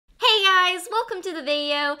guys, welcome to the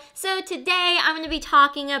video. So today I'm going to be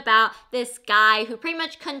talking about this guy who pretty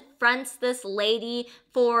much confronts this lady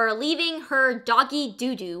for leaving her doggy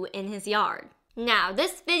doo-doo in his yard. Now,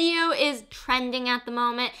 this video is trending at the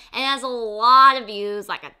moment and has a lot of views,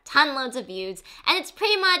 like a ton loads of views, and it's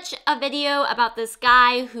pretty much a video about this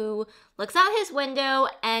guy who looks out his window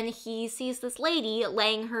and he sees this lady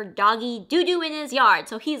laying her doggy doo-doo in his yard.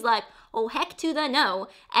 So he's like, oh heck to the no,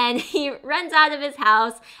 and he runs out of his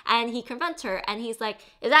house and he confronts her and he's like,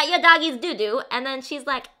 is that your doggy's doo-doo? And then she's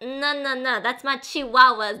like, no, that's my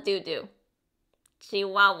chihuahua's doo-doo.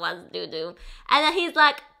 Chihuahua's doo-doo. And then he's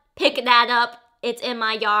like, pick that up. It's in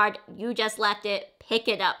my yard. You just left it. Pick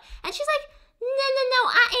it up. And she's like, no,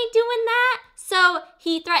 I ain't doing that. So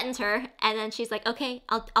he threatens her, and then she's like, okay,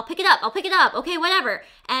 I'll pick it up. I'll pick it up. Okay, whatever.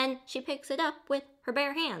 And she picks it up with her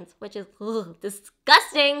bare hands, which is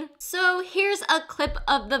disgusting. So here's a clip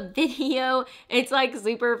of the video. It's like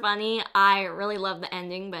super funny. I really love the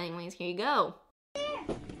ending, but anyways, here you go.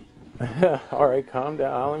 All right, calm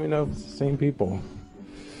down. Let me know if it's the same people.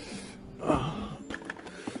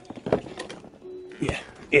 Yeah,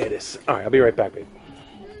 it is. All right, I'll be right back, babe.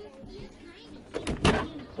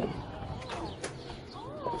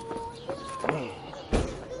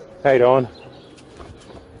 How you doing?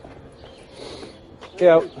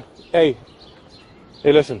 Yeah. Hey,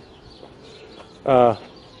 listen.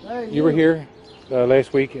 You were here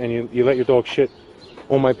last week, and you let your dog shit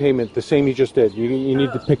on my payment, the same you just did. You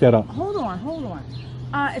need to pick that up. Hold on.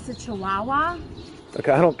 It's a Chihuahua.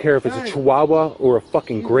 Okay, I don't care if it's a Chihuahua or a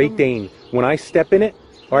fucking Great Dane. When I step in it,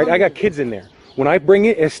 all right, I got kids in there. When I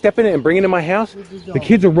step in it and bring it in my house, the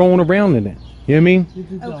kids are rolling around in it. You know what I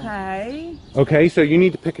mean? Okay. Okay, so you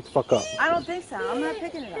need to pick it the fuck up. I don't think so. I'm not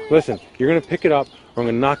picking it up. Listen, you're gonna pick it up, or I'm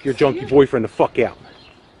gonna knock your junkie boyfriend the fuck out.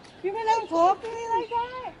 You're gonna talk to me like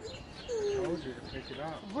that? I told you to pick it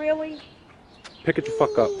up. Really? Pick it the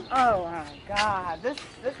fuck up. Oh my God, this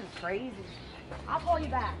is crazy. I'll call you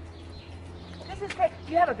back. This is crazy.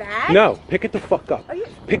 Do you have a bag? No, pick it the fuck up.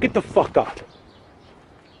 Pick it the fuck up.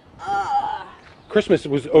 Christmas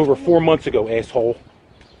was over 4 months ago, asshole.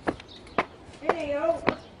 It ain't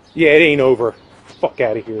over. Yeah, it ain't over. Fuck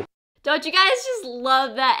out of here. Don't you guys just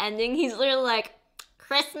love that ending? He's literally like,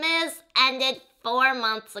 Christmas ended 4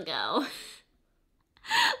 months ago.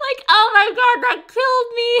 Like, oh my God, that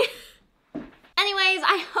killed me. Anyways,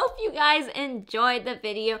 I hope you guys enjoyed the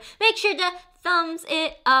video. Make sure to thumbs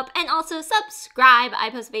it up and also subscribe. I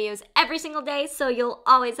post videos every single day, so you'll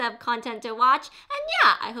always have content to watch. And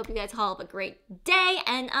yeah, I hope you guys all have a great day,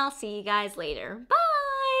 and I'll see you guys later. Bye!